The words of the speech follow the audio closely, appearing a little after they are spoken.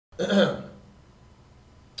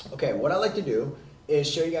Okay, what I like to do is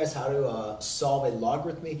show you guys how to solve a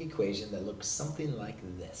logarithmic equation that looks something like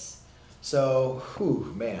this. So,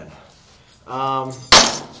 man,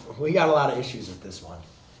 we got a lot of issues with this one.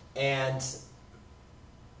 And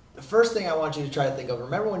the first thing I want you to try to think of,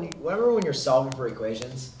 remember when you're solving for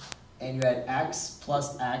equations and you had x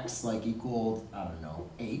plus x like equaled, I don't know,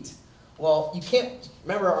 8. Well, you can't,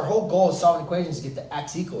 remember our whole goal of solving equations is to get to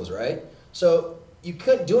x equals, right? So you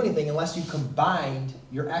couldn't do anything unless you combined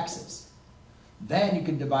your x's. Then you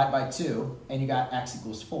could divide by 2 and you got x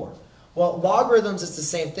equals 4. Well, logarithms, it's the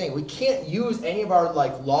same thing. We can't use any of our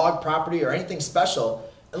like log property or anything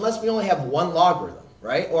special unless we only have one logarithm,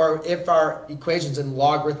 right? Or if our equation's in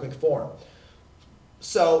logarithmic form.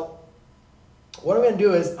 So what I'm going to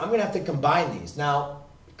do is I'm going to have to combine these. Now,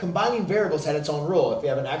 combining variables had its own rule. If you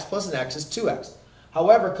have an x plus an x is 2x.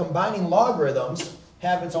 However, combining logarithms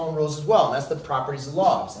have its own rules as well, and that's the properties of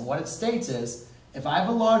logs. And what it states is, if I have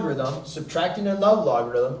a logarithm subtracting another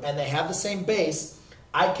logarithm and they have the same base,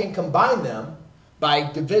 I can combine them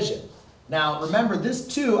by division. Now, remember, this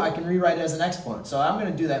 2 I can rewrite as an exponent. So I'm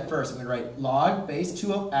going to do that first. I'm going to write log base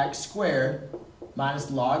 2 of x squared minus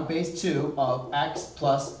log base 2 of x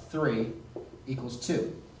plus 3 equals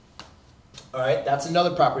 2. All right, that's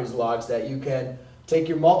another property of logs that you can take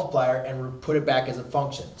your multiplier and put it back as a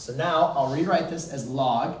function. So now I'll rewrite this as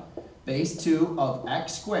log base 2 of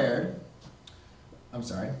x squared. I'm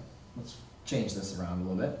sorry, let's change this around a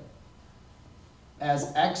little bit.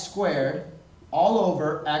 As x squared all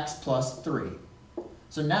over x plus 3.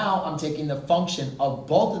 So now I'm taking the function of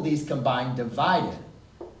both of these combined divided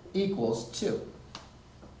equals 2.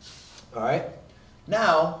 All right,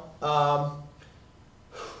 now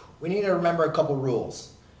we need to remember a couple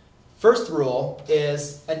rules. First rule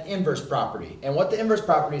is an inverse property. And what the inverse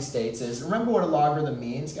property states is, remember what a logarithm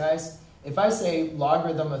means, guys? If I say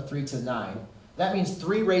logarithm of 3 to 9, that means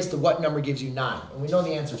 3 raised to what number gives you 9? And we know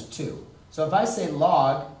the answer is 2. So if I say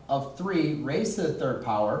log of 3 raised to the third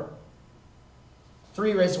power,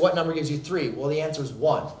 3 raised to what number gives you 3? Well, the answer is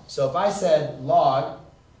 1. So if I said log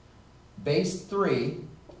base 3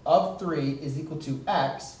 of 3 is equal to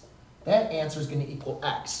x, that answer is going to equal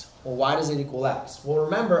x. Well, why does it equal x? Well,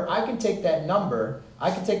 remember, I can take that number, I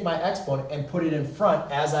can take my exponent and put it in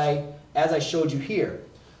front as I showed you here.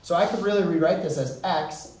 So I could really rewrite this as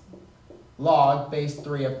x log base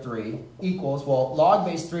 3 of 3 equals, well, log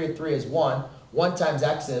base 3 of 3 is 1. 1 times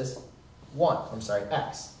x is 1. I'm sorry,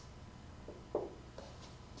 x.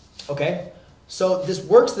 Okay? So this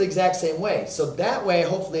works the exact same way. So that way,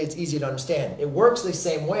 hopefully, it's easy to understand. It works the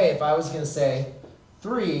same way if I was going to say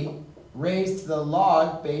 3 raised to the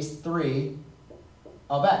log base 3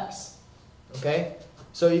 of x. Okay?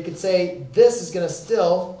 So you could say this is going to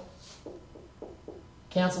still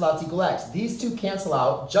cancel out to equal x. These two cancel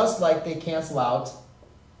out just like they cancel out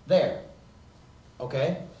there.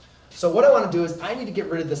 Okay? So what I want to do is I need to get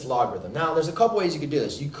rid of this logarithm. Now, there's a couple ways you could do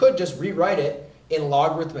this. You could just rewrite it in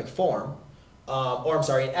logarithmic form, in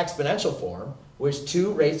exponential form, which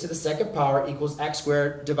 2 raised to the second power equals x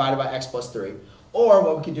squared divided by x plus 3. Or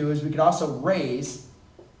what we could do is we could also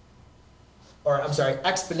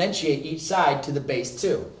exponentiate each side to the base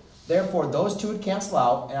 2. Therefore, those two would cancel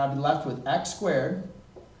out, and I'd be left with x squared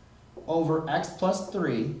over x plus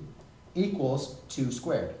 3 equals 2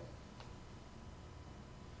 squared.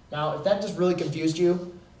 Now, if that just really confused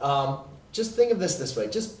you, just think of this way.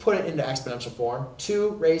 Just put it into exponential form. 2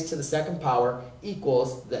 raised to the second power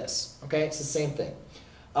equals this. Okay, it's the same thing.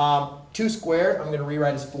 2 squared, I'm going to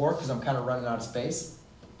rewrite as 4 because I'm kind of running out of space.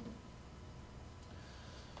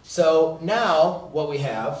 So now what we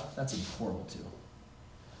have, that's a horrible 2.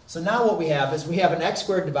 So now what we have is we have an x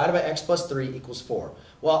squared divided by x plus 3 equals 4.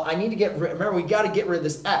 Well, I need to get rid, remember we got to get rid of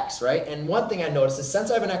this x, right? And one thing I noticed is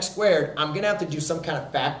since I have an x squared, I'm going to have to do some kind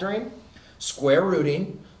of factoring, square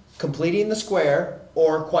rooting, completing the square,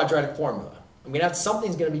 or quadratic formula. I'm going to have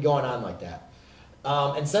something's going to be going on like that.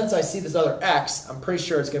 And since I see this other x, I'm pretty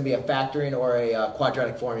sure it's going to be a factoring or a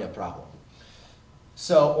quadratic formula problem.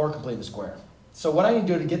 So, or complete the square. So what I need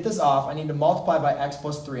to do to get this off, I need to multiply by x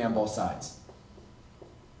plus 3 on both sides.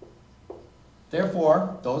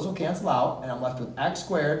 Therefore, those will cancel out, and I'm left with x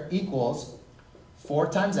squared equals 4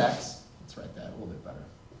 times x. Let's write that a little bit better.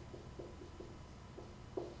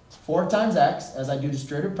 4 times x, as I do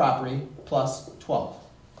distributive property, plus 12.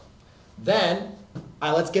 Then,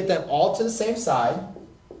 let's get them all to the same side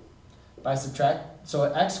by subtract. So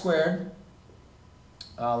x squared,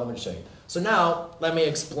 let me show you. So now, let me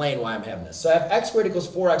explain why I'm having this. So I have x squared equals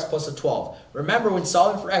 4x plus a 12. Remember, when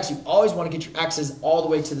solving for x, you always want to get your x's all the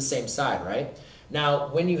way to the same side, right? Now,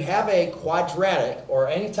 when you have a quadratic, or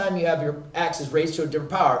anytime you have your x's raised to a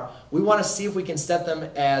different power, we want to see if we can set them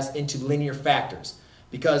as into linear factors.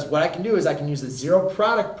 Because what I can do is I can use the zero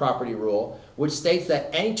product property rule, which states that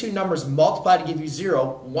any two numbers multiplied to give you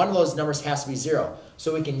 0, one of those numbers has to be 0.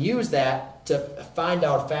 So we can use that to find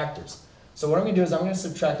out factors. So what I'm going to do is I'm going to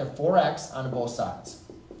subtract a 4x onto both sides.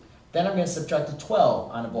 Then I'm going to subtract a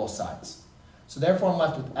 12 onto both sides. So therefore I'm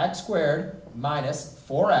left with x squared minus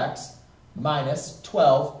 4x minus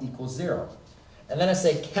 12 equals 0. And then I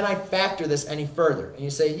say, can I factor this any further? And you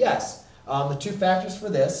say, yes. The two factors for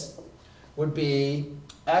this would be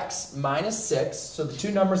x minus 6, so the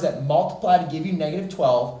two numbers that multiply to give you negative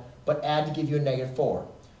 12, but add to give you a negative 4.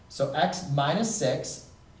 So x minus 6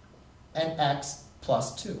 and x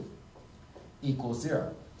plus 2 equals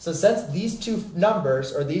 0. So since these two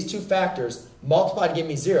numbers, or these two factors, multiply to give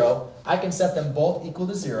me 0, I can set them both equal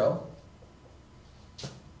to 0.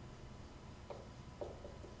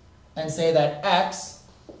 And say that x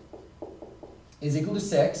is equal to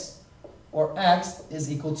 6, or x is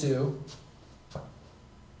equal to,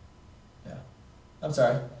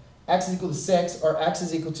 x is equal to 6, or x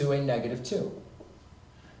is equal to a negative 2.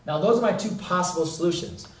 Now those are my two possible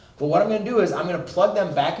solutions. But what I'm going to do is I'm going to plug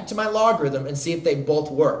them back into my logarithm and see if they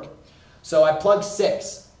both work. So I plug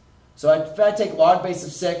 6. So if I take log base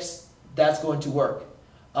of 6, that's going to work.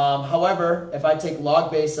 However, if I take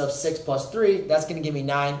log base of 6 plus 3, that's going to give me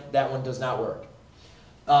 9. That one does not work.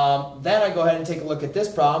 Then I go ahead and take a look at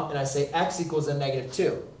this problem, and I say x equals a negative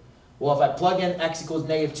 2. Well, if I plug in x equals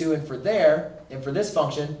negative 2 in for there, and for this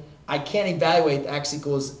function, I can't evaluate x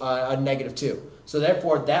equals a negative 2. So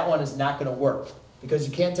therefore, that one is not going to work, because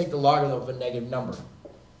you can't take the logarithm of a negative number.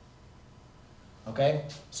 Okay?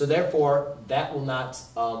 So therefore, that will not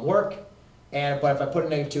work. But if I put a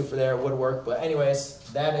negative 2 for there, it would work. But anyways,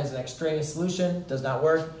 that is an extraneous solution. Does not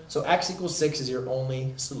work. So x equals 6 is your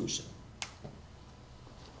only solution.